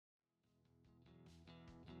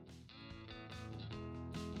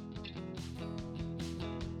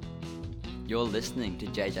You're listening to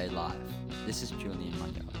JJ Live. This is Julian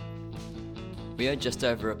Munro. We are just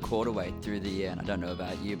over a quarter way through the year, and I don't know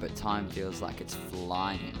about you, but time feels like it's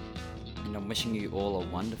flying. And I'm wishing you all a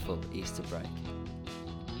wonderful Easter break.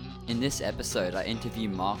 In this episode, I interview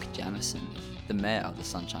Mark Jamieson, the Mayor of the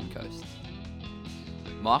Sunshine Coast.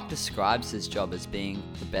 Mark describes his job as being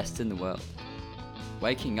the best in the world,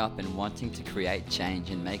 waking up and wanting to create change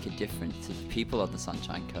and make a difference to the people of the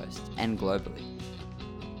Sunshine Coast and globally.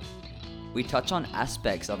 We touch on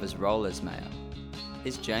aspects of his role as mayor,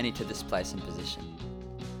 his journey to this place and position,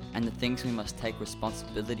 and the things we must take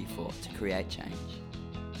responsibility for to create change.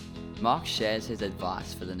 Mark shares his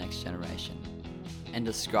advice for the next generation and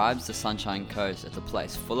describes the Sunshine Coast as a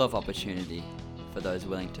place full of opportunity for those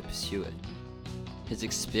willing to pursue it. His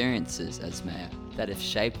experiences as mayor that have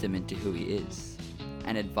shaped him into who he is,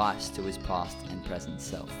 and advice to his past and present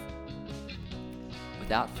self.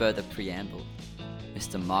 Without further preamble,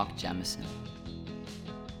 Mr. Mark Jamieson.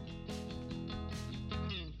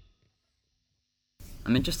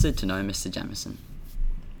 I'm interested to know Mr. Jamieson,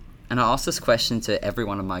 and I ask this question to every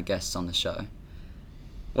one of my guests on the show.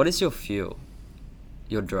 What is your fuel?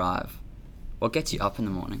 Your drive? What gets you up in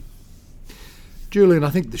the morning? Julian, I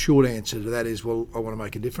think the short answer to that is, well, I want to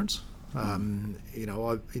make a difference. In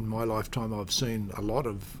my lifetime, I've seen a lot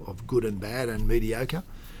of good and bad and mediocre.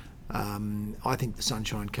 I think the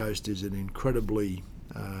Sunshine Coast is an incredibly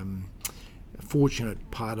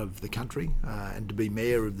fortunate part of the country, and to be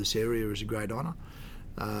mayor of this area is a great honour.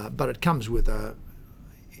 But it comes with a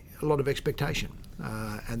lot of expectation,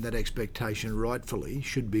 and that expectation rightfully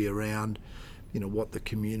should be around, what the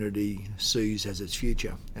community sees as its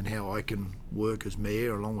future and how I can work as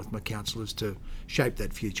mayor along with my councillors to shape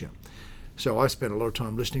that future. So I spent a lot of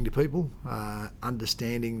time listening to people,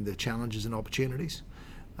 understanding the challenges and opportunities.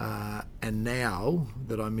 And now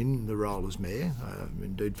that I'm in the role as mayor,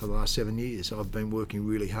 indeed for the last 7 years, I've been working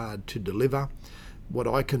really hard to deliver what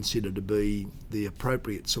I consider to be the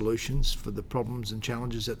appropriate solutions for the problems and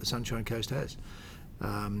challenges that the Sunshine Coast has.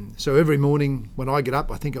 So every morning when I get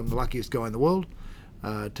up, I think I'm the luckiest guy in the world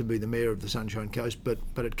to be the mayor of the Sunshine Coast, but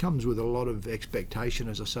it comes with a lot of expectation,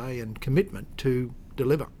 as I say, and commitment to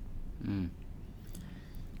deliver.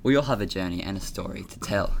 We all have a journey and a story to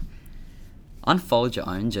tell. Unfold your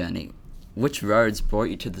own journey. Which roads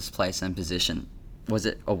brought you to this place and position? Was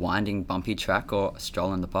it a winding, bumpy track or a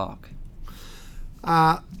stroll in the park?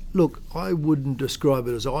 Look, I wouldn't describe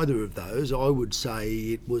it as either of those. I would say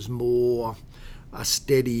it was more a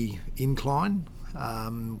steady incline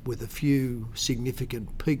with a few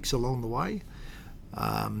significant peaks along the way.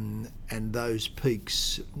 And those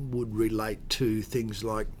peaks would relate to things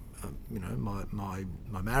like,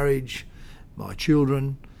 my marriage, my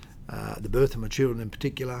children, the birth of my children in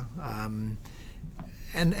particular, and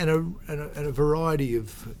a variety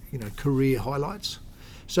of career highlights.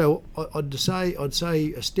 So I'd say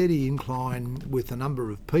a steady incline with a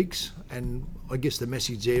number of peaks, and I guess the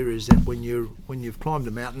message there is that when you've climbed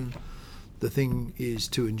a mountain, the thing is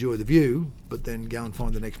to enjoy the view, but then go and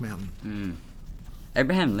find the next mountain.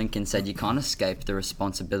 Abraham Lincoln said you can't escape the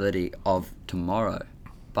responsibility of tomorrow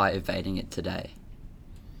by evading it today.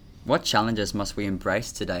 What challenges must we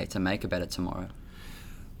embrace today to make a better tomorrow?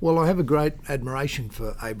 Well, I have a great admiration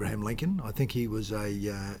for Abraham Lincoln. I think he was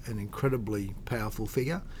an incredibly powerful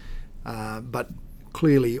figure, but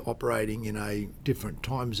clearly operating in a different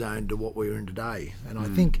time zone to what we're in today. And I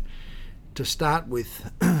think to start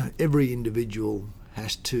with, every individual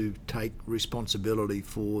has to take responsibility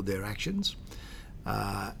for their actions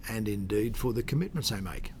and indeed for the commitments they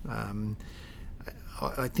make.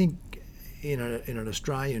 I think in an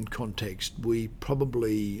Australian context, we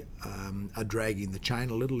probably are dragging the chain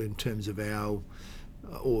a little in terms of a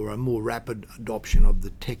more rapid adoption of the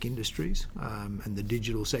tech industries and the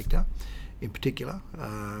digital sector in particular.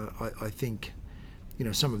 I think,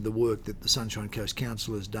 some of the work that the Sunshine Coast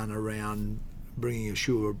Council has done around bringing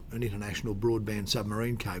ashore an international broadband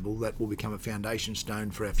submarine cable that will become a foundation stone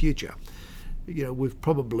for our future. We've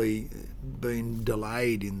probably been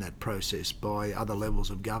delayed in that process by other levels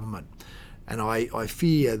of government. And I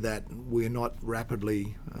fear that we're not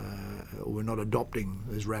rapidly, or we're not adopting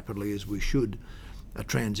as rapidly as we should, a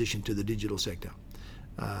transition to the digital sector.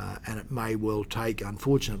 And it may well take,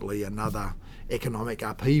 unfortunately, another economic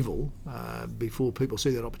upheaval before people see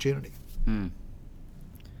that opportunity. I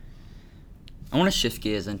want to shift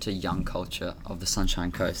gears into young culture of the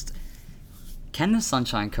Sunshine Coast. Can the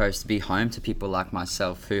Sunshine Coast be home to people like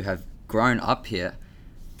myself who have grown up here?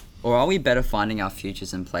 Or are we better finding our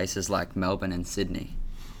futures in places like Melbourne and Sydney,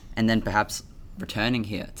 and then perhaps returning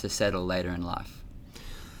here to settle later in life?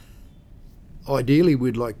 Ideally,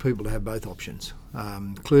 we'd like people to have both options.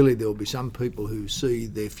 Clearly, there will be some people who see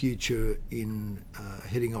their future in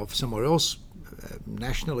heading off somewhere else,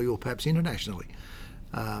 nationally or perhaps internationally,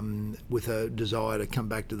 with a desire to come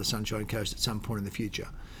back to the Sunshine Coast at some point in the future.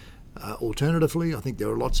 Alternatively, I think there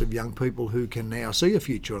are lots of young people who can now see a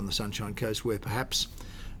future on the Sunshine Coast where perhaps,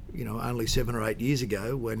 only 7 or 8 years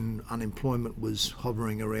ago, when unemployment was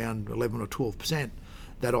hovering around 11 or 12%,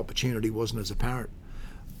 that opportunity wasn't as apparent.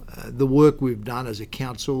 The work we've done as a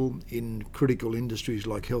council in critical industries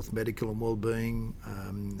like health, medical and wellbeing,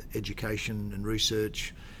 education and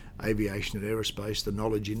research, aviation and aerospace, the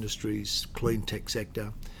knowledge industries, clean tech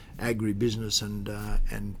sector, agribusiness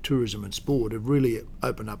and tourism and sport have really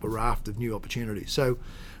opened up a raft of new opportunities. So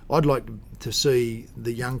I'd like to see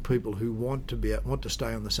the young people who want to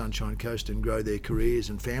stay on the Sunshine Coast and grow their careers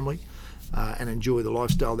and family and enjoy the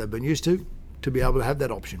lifestyle they've been used to be able to have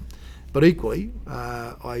that option. But equally,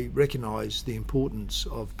 I recognise the importance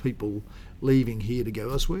of people leaving here to go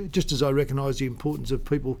elsewhere, just as I recognise the importance of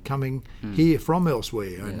people coming here from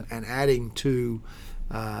elsewhere and adding to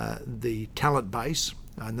the talent base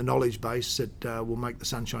and the knowledge base that will make the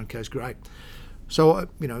Sunshine Coast great. So,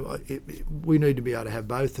 we need to be able to have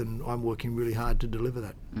both, and I'm working really hard to deliver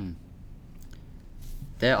that.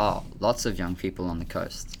 There are lots of young people on the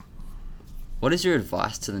coast. What is your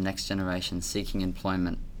advice to the next generation seeking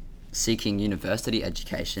employment, seeking university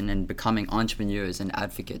education and becoming entrepreneurs and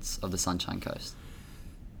advocates of the Sunshine Coast?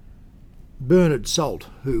 Bernard Salt,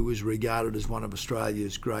 who is regarded as one of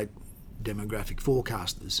Australia's great demographic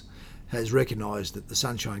forecasters, has recognised that the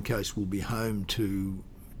Sunshine Coast will be home to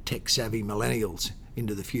tech-savvy millennials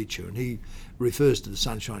into the future, and he refers to the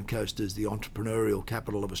Sunshine Coast as the entrepreneurial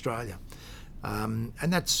capital of Australia. And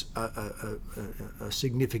that's a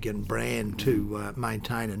significant brand to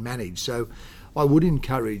maintain and manage. So I would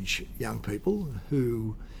encourage young people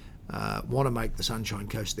who want to make the Sunshine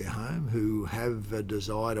Coast their home, who have a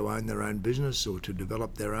desire to own their own business or to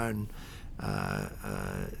develop their own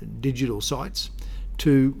digital sites,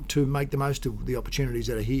 to make the most of the opportunities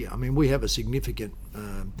that are here. I mean, we have a significant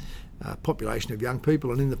population of young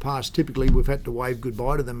people, and in the past, typically, we've had to wave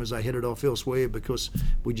goodbye to them as they headed off elsewhere because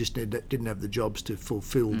we just didn't have the jobs to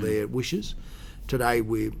fulfil their wishes. Today,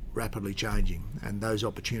 we're rapidly changing, and those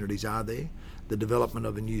opportunities are there. The development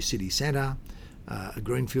of a new city centre, a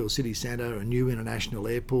greenfield city centre, a new international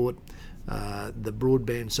airport, the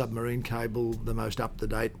broadband submarine cable, the most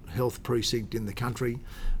up-to-date health precinct in the country,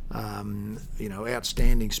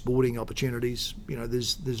 outstanding sporting opportunities.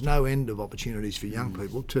 There's no end of opportunities for young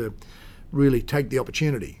people to really take the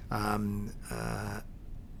opportunity.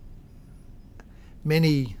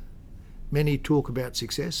 Many talk about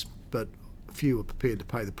success, but few are prepared to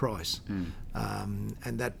pay the price. And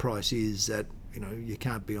that price is that you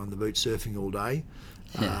can't be on the beach surfing all day.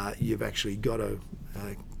 You've actually got to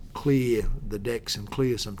clear the decks and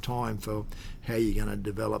clear some time for how you're going to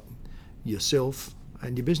develop yourself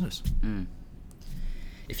and your business.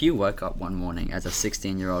 If you woke up one morning as a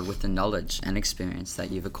 16-year-old with the knowledge and experience that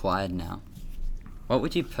you've acquired now, what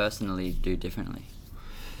would you personally do differently?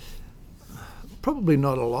 Probably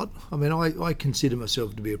not a lot. I mean, I consider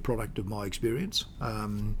myself to be a product of my experience.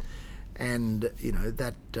 And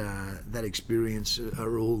that experience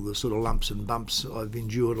are all the sort of lumps and bumps I've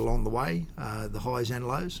endured along the way, the highs and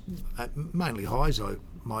lows, mainly highs, I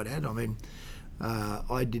might add. I mean,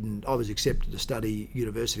 I was accepted to study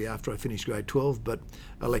university after I finished grade 12, but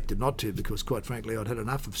elected not to because, quite frankly, I'd had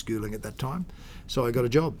enough of schooling at that time. So I got a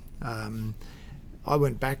job. I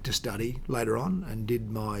went back to study later on and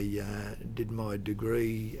did my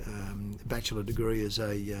degree, bachelor degree as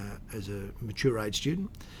a mature age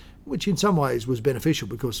student, which in some ways was beneficial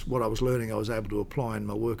because what I was learning I was able to apply in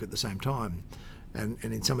my work at the same time. And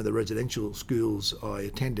in some of the residential schools I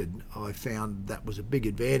attended, I found that was a big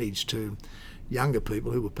advantage to younger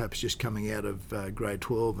people who were perhaps just coming out of grade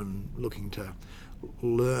 12 and looking to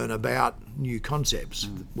learn about new concepts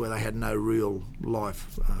where they had no real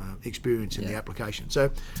life experience in the application.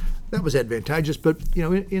 So that was advantageous. But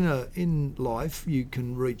in life you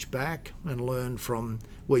can reach back and learn from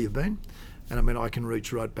where you've been. And I mean, I can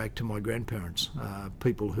reach right back to my grandparents,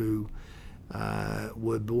 people who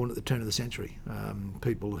were born at the turn of the century,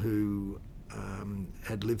 people who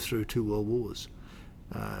had lived through 2 world wars,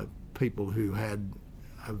 people who had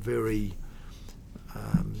a very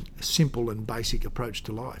simple and basic approach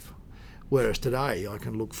to life. Whereas today I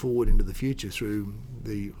can look forward into the future through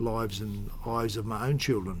the lives and eyes of my own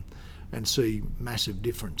children and see massive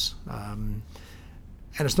difference. And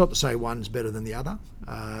it's not to say one's better than the other,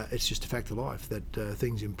 it's just a fact of life that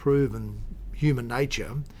things improve, and human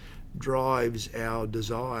nature drives our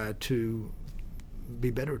desire to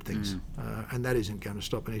be better at things, and that isn't going to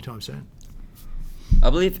stop anytime soon. I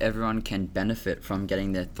believe everyone can benefit from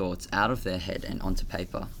getting their thoughts out of their head and onto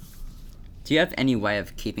paper. Do you have any way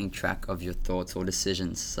of keeping track of your thoughts or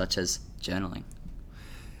decisions, such as journaling?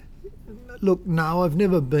 Look, no, I've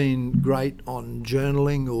never been great on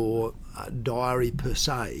journaling or diary per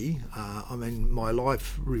se. I mean, my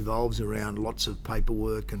life revolves around lots of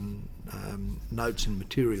paperwork and notes and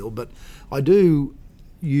material, but I do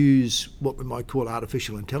use what we might call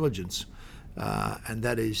artificial intelligence, and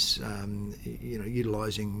that is,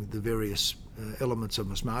 utilising the various elements of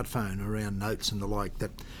my smartphone around notes and the like,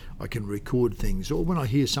 that I can record things, or when I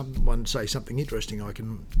hear someone say something interesting, I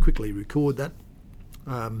can quickly record that.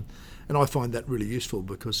 And I find that really useful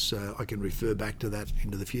because I can refer back to that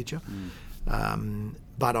into the future.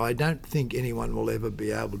 But I don't think anyone will ever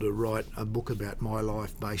be able to write a book about my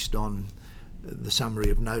life based on the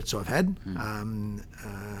summary of notes I've had.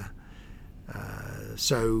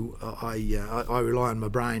 So I rely on my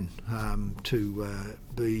brain to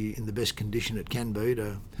be in the best condition it can be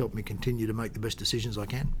to help me continue to make the best decisions I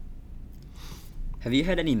can. Have you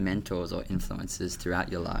had any mentors or influences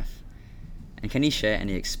throughout your life? And can you share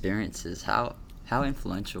any experiences? How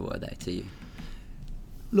influential were they to you?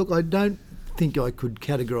 Look, I don't think I could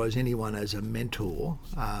categorise anyone as a mentor.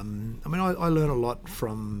 I learn a lot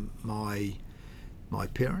from my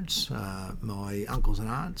parents, my uncles and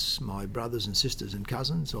aunts, my brothers and sisters and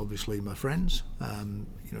cousins, obviously my friends.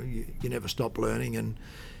 You never stop learning, and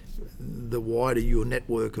the wider your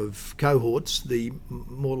network of cohorts, the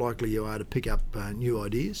more likely you are to pick up new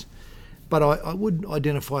ideas. But I would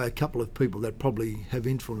identify a couple of people that probably have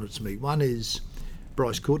influenced me. One is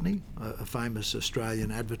Bryce Courtenay, a famous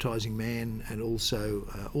Australian advertising man and also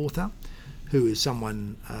author, who is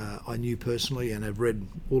someone I knew personally and have read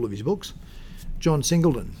all of his books. John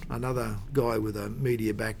Singleton, another guy with a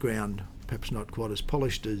media background, perhaps not quite as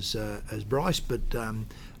polished as Bryce, but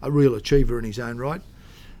a real achiever in his own right.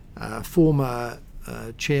 Former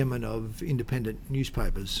chairman of independent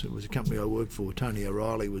newspapers. It was a company I worked for. Tony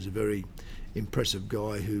O'Reilly was a very impressive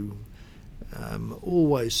guy who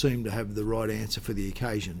always seemed to have the right answer for the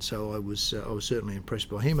occasion. So I was certainly impressed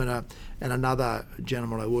by him. And another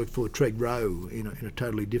gentleman I worked for, Treg Rowe, in a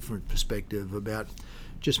totally different perspective about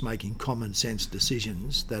just making common sense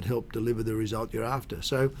decisions that help deliver the result you're after.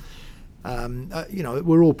 So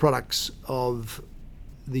we're all products of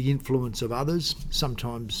the influence of others,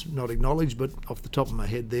 sometimes not acknowledged, but off the top of my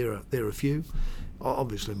head, there are a few.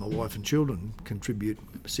 Obviously, my wife and children contribute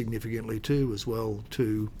significantly too, as well,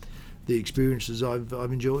 to the experiences I've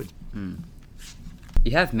enjoyed.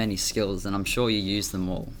 You have many skills, and I'm sure you use them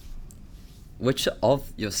all. Which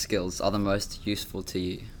of your skills are the most useful to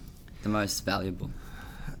you, the most valuable?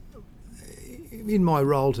 In my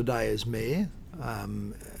role today as mayor,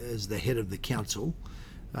 as the head of the council,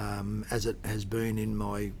 as it has been in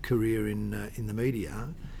my career in the media,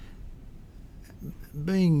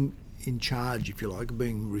 being in charge, if you like,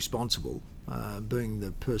 being responsible, being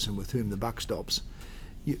the person with whom the buck stops,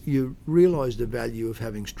 you realise the value of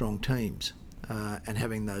having strong teams and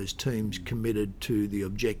having those teams committed to the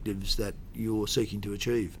objectives that you're seeking to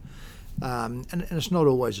achieve. And it's not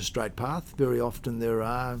always a straight path. Very often there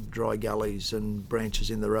are dry gullies and branches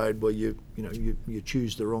in the road where you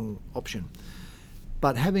choose the wrong option.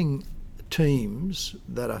 But having teams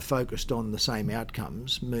that are focused on the same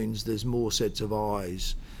outcomes means there's more sets of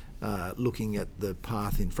eyes looking at the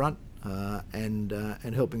path in front and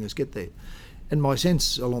helping us get there. And my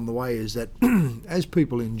sense along the way is that as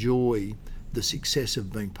people enjoy the success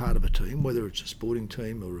of being part of a team, whether it's a sporting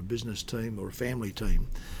team or a business team or a family team,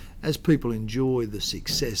 as people enjoy the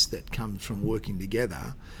success that comes from working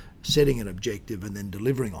together, setting an objective and then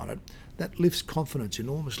delivering on it, that lifts confidence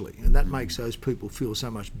enormously, and that makes those people feel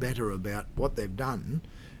so much better about what they've done,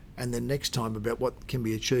 and then next time about what can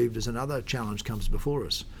be achieved as another challenge comes before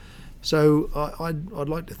us. So I'd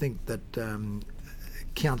like to think that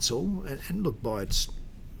council, and look, by its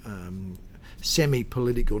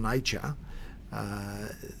semi-political nature,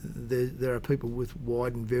 there are people with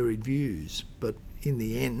wide and varied views, but in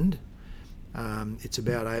the end, it's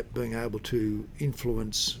about being able to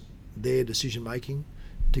influence their decision making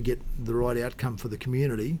to get the right outcome for the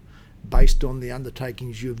community based on the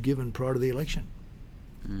undertakings you've given prior to the election.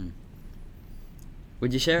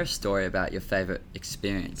 Would you share a story about your favourite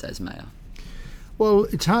experience as mayor? Well,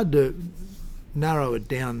 it's hard to narrow it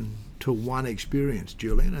down to one experience,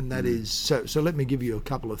 Julian, and that is, so let me give you a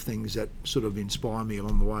couple of things that sort of inspire me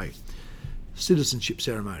along the way. Citizenship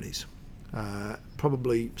ceremonies.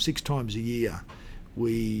 Probably 6 times a year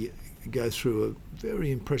we go through a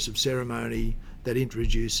very impressive ceremony that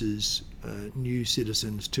introduces new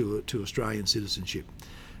citizens to Australian citizenship.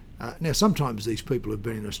 Now, sometimes these people have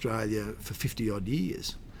been in Australia for 50 odd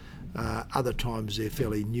years. Other times they're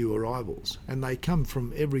fairly new arrivals, and they come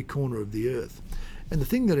from every corner of the earth. And the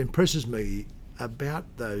thing that impresses me about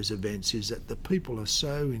those events is that the people are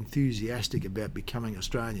so enthusiastic about becoming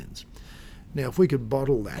Australians. Now, if we could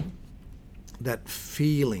bottle that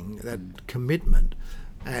feeling, that commitment,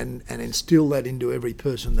 and instill that into every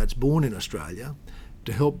person that's born in Australia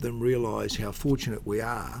to help them realise how fortunate we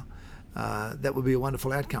are, that would be a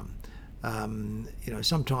wonderful outcome.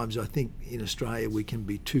 Sometimes I think in Australia we can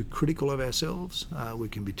be too critical of ourselves. We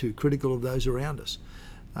can be too critical of those around us.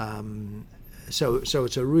 So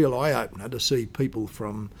it's a real eye-opener to see people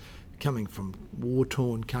coming from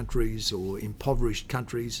war-torn countries or impoverished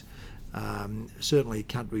countries, certainly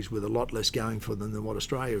countries with a lot less going for them than what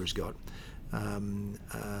Australia has got.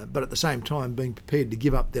 But at the same time, being prepared to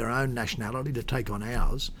give up their own nationality to take on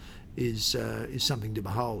ours is something to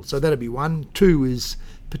behold. So that'd be one. Two is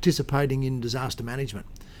participating in disaster management.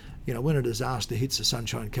 When a disaster hits the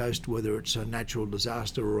Sunshine Coast, whether it's a natural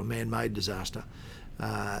disaster or a man-made disaster,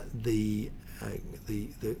 the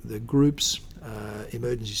groups,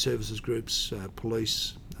 emergency services groups,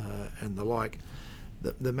 police, and the like,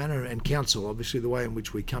 the manner, and council, obviously, the way in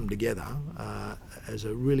which we come together as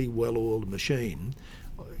a really well-oiled machine,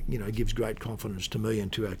 gives great confidence to me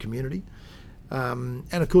and to our community. And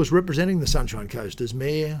of course, representing the Sunshine Coast as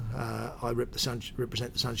Mayor, I represent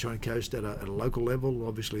the Sunshine Coast at a local level,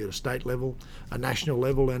 obviously at a state level, a national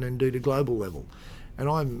level, and indeed a global level. And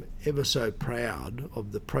I'm ever so proud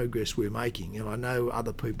of the progress we're making, and I know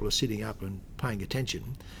other people are sitting up and paying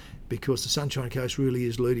attention, because the Sunshine Coast really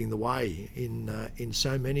is leading the way in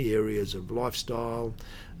so many areas of lifestyle,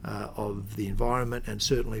 of the environment, and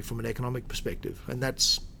certainly from an economic perspective. And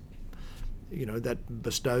that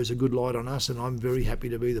bestows a good light on us, and I'm very happy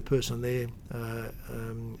to be the person there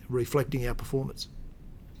reflecting our performance.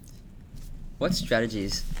 What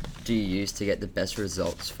strategies do you use to get the best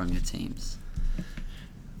results from your teams?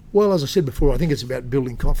 Well, as I said before, I think it's about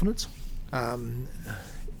building confidence.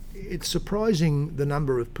 It's surprising the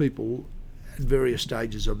number of people at various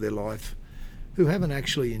stages of their life who haven't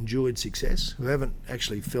actually enjoyed success, who haven't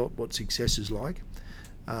actually felt what success is like.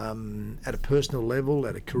 At a personal level,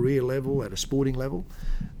 at a career level, at a sporting level.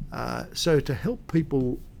 So to help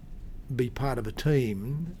people be part of a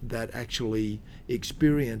team that actually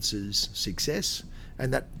experiences success,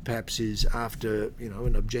 and that perhaps is after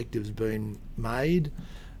an objective's been made,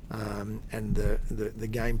 and the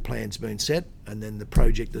game plan's been set, and then the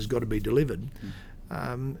project has got to be delivered.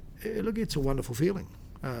 Look, it's a wonderful feeling.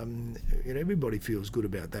 Everybody feels good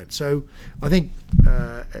about that. So I think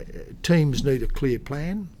teams need a clear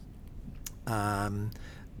plan.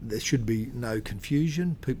 There should be no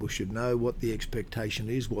confusion. People should know what the expectation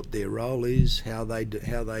is, what their role is, how they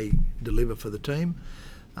deliver for the team,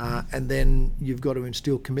 and then you've got to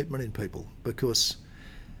instill commitment in people, because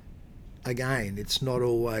again, it's not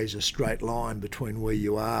always a straight line between where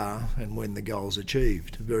you are and when the goal's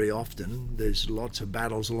achieved. Very often there's lots of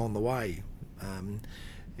battles along the way.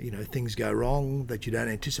 Things go wrong that you don't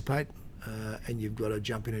anticipate, and you've got to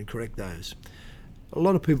jump in and correct those. A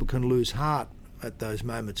lot of people can lose heart at those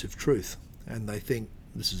moments of truth, and they think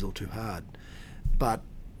this is all too hard. But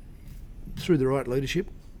through the right leadership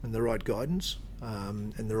and the right guidance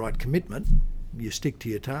and the right commitment, you stick to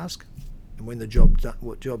your task, and when the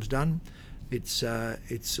job's done, it's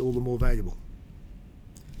all the more valuable.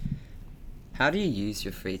 How do you use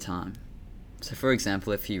your free time? So, for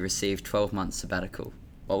example, if you received 12 months sabbatical,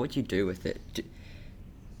 what would you do with it?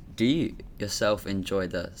 Do you yourself enjoy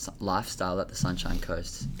the lifestyle that the Sunshine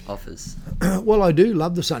Coast offers? Well, I do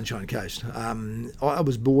love the Sunshine Coast. I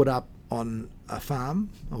was brought up on a farm,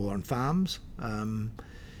 or on farms,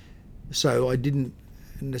 so I didn't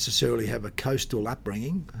necessarily have a coastal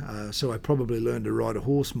upbringing, so I probably learned to ride a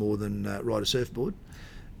horse more than ride a surfboard.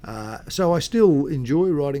 So I still enjoy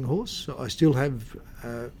riding a horse. I still have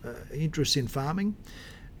interest in farming,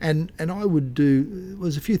 and I would do,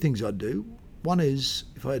 there's a few things I'd do. One is,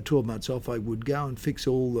 if I had 12 months off, I would go and fix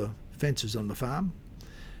all the fences on the farm.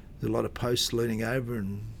 There's a lot of posts leaning over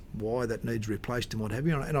and wire that needs replaced and what have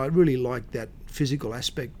you, and I really like that physical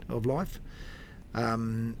aspect of life.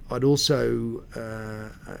 I'd also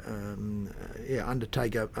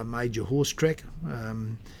undertake a major horse trek.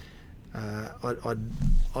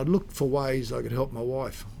 I'd look for ways I could help my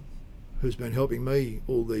wife, who's been helping me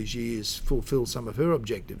all these years fulfil some of her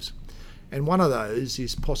objectives. And one of those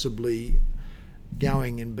is possibly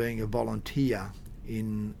going and being a volunteer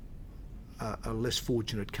in a less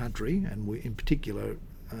fortunate country, and in particular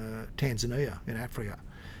Tanzania in Africa,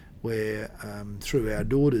 where through our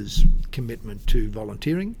daughter's commitment to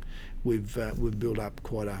volunteering, we've built up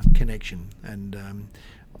quite a connection. And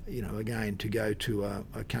again, to go to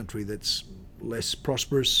a country that's less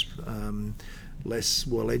prosperous, less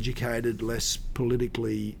well educated, less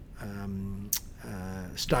politically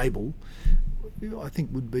stable, I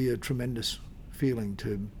think would be a tremendous feeling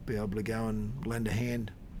to be able to go and lend a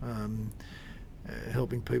hand,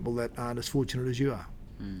 helping people that aren't as fortunate as you are.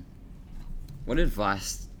 What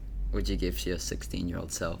advice would you give to your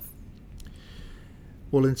 16-year-old self?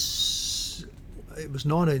 Well, it was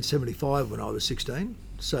 1975 when I was 16,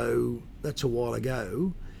 so that's a while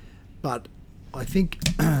ago. But I think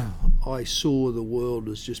I saw the world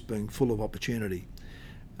as just being full of opportunity.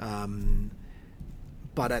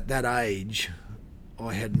 But at that age,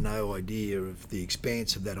 I had no idea of the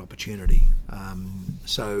expanse of that opportunity. And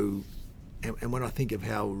when I think of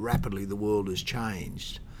how rapidly the world has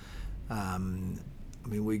changed,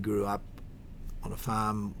 we grew up on a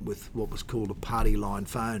farm with what was called a party line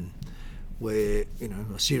phone, where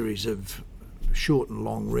a series of short and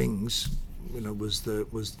long rings, was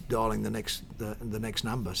dialing the next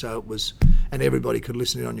number. So it was, and everybody could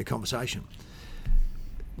listen in on your conversation.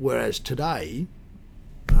 Whereas today,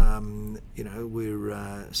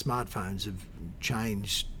 smartphones have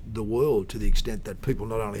changed the world to the extent that people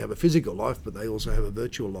not only have a physical life, but they also have a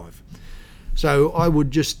virtual life. So I would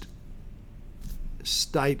just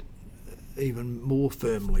state even more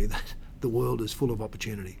firmly that the world is full of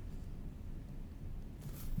opportunity.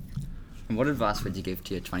 And what advice would you give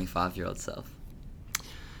to your 25-year-old self?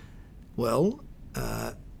 Well,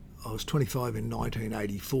 I was 25 in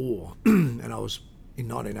 1984, and in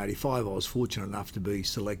 1985 I was fortunate enough to be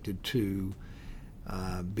selected to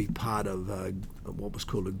be part of what was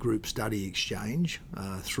called a group study exchange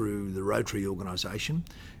through the Rotary organisation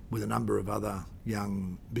with a number of other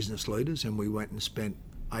young business leaders, and we went and spent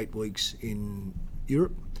 8 weeks in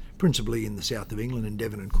Europe, principally in the south of England, in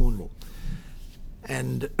Devon and Cornwall.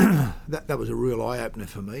 And that was a real eye-opener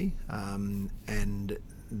for me, and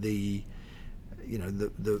the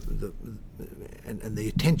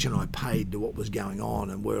attention I paid to what was going on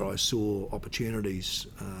and where I saw opportunities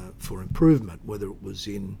for improvement, whether it was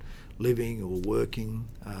in living or working,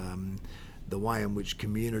 the way in which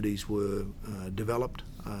communities were developed.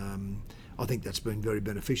 I think that's been very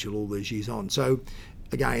beneficial all these years on. So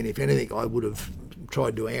again, if anything, I would have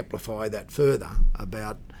tried to amplify that further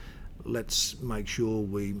about let's make sure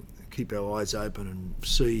we keep our eyes open and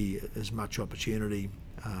see as much opportunity,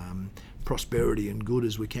 prosperity and good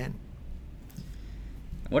as we can.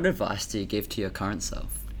 What advice do you give to your current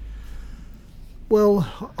self?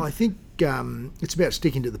 Well, I think it's about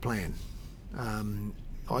sticking to the plan.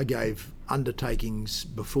 I gave undertakings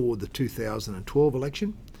before the 2012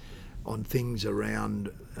 election on things around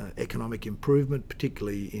economic improvement,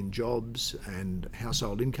 particularly in jobs and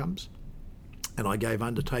household incomes. And I gave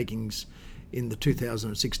undertakings in the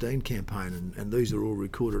 2016 campaign, and these are all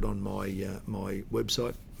recorded on my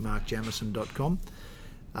website, markjamison.com.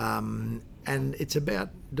 And it's about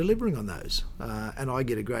delivering on those. And I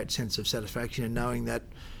get a great sense of satisfaction in knowing that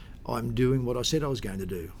I'm doing what I said I was going to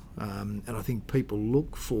do. And I think people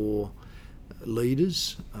look for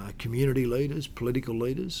leaders, community leaders, political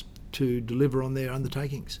leaders, to deliver on their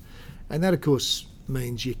undertakings. And that, of course,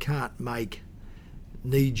 means you can't make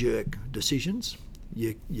knee-jerk decisions.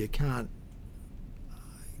 You can't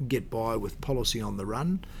get by with policy on the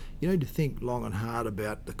run. You need to think long and hard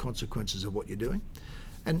about the consequences of what you're doing.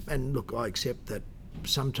 And look, I accept that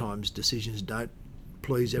sometimes decisions don't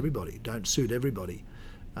please everybody, don't suit everybody.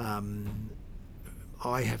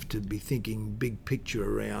 I have to be thinking big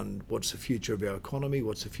picture around what's the future of our economy,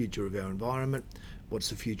 what's the future of our environment, what's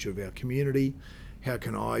the future of our community, how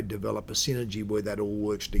can I develop a synergy where that all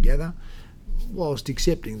works together, whilst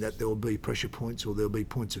accepting that there will be pressure points or there will be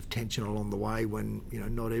points of tension along the way when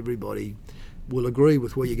not everybody will agree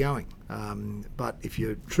with where you're going. But if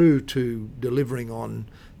you're true to delivering on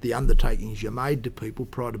the undertakings you made to people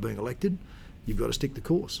prior to being elected, you've got to stick the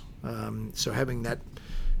course. So having that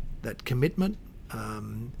commitment,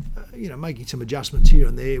 making some adjustments here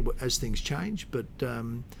and there as things change, but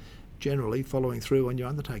generally following through on your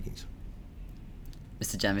undertakings.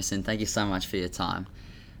 Mr. Jamison, thank you so much for your time.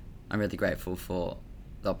 I'm really grateful for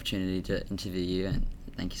the opportunity to interview you, and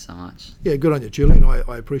thank you so much. Yeah, good on you, Julian.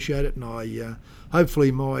 I appreciate it, and I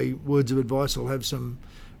hopefully my words of advice will have some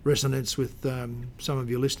resonance with some of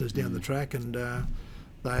your listeners down the track, and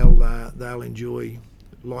they'll enjoy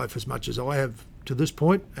life as much as I have to this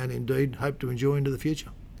point, and indeed hope to enjoy into the future.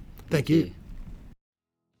 Thank you.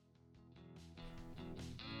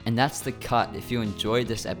 And that's The Cut. If you enjoyed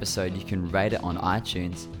this episode, you can rate it on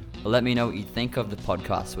iTunes or let me know what you think of the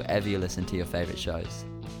podcast wherever you listen to your favourite shows.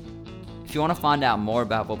 If you want to find out more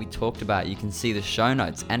about what we talked about, you can see the show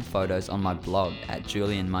notes and photos on my blog at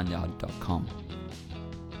julianmunyard.com.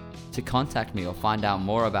 To contact me or find out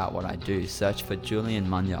more about what I do, search for Julian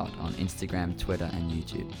Munyard on Instagram, Twitter and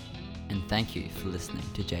YouTube. And thank you for listening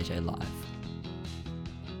to JJ Live.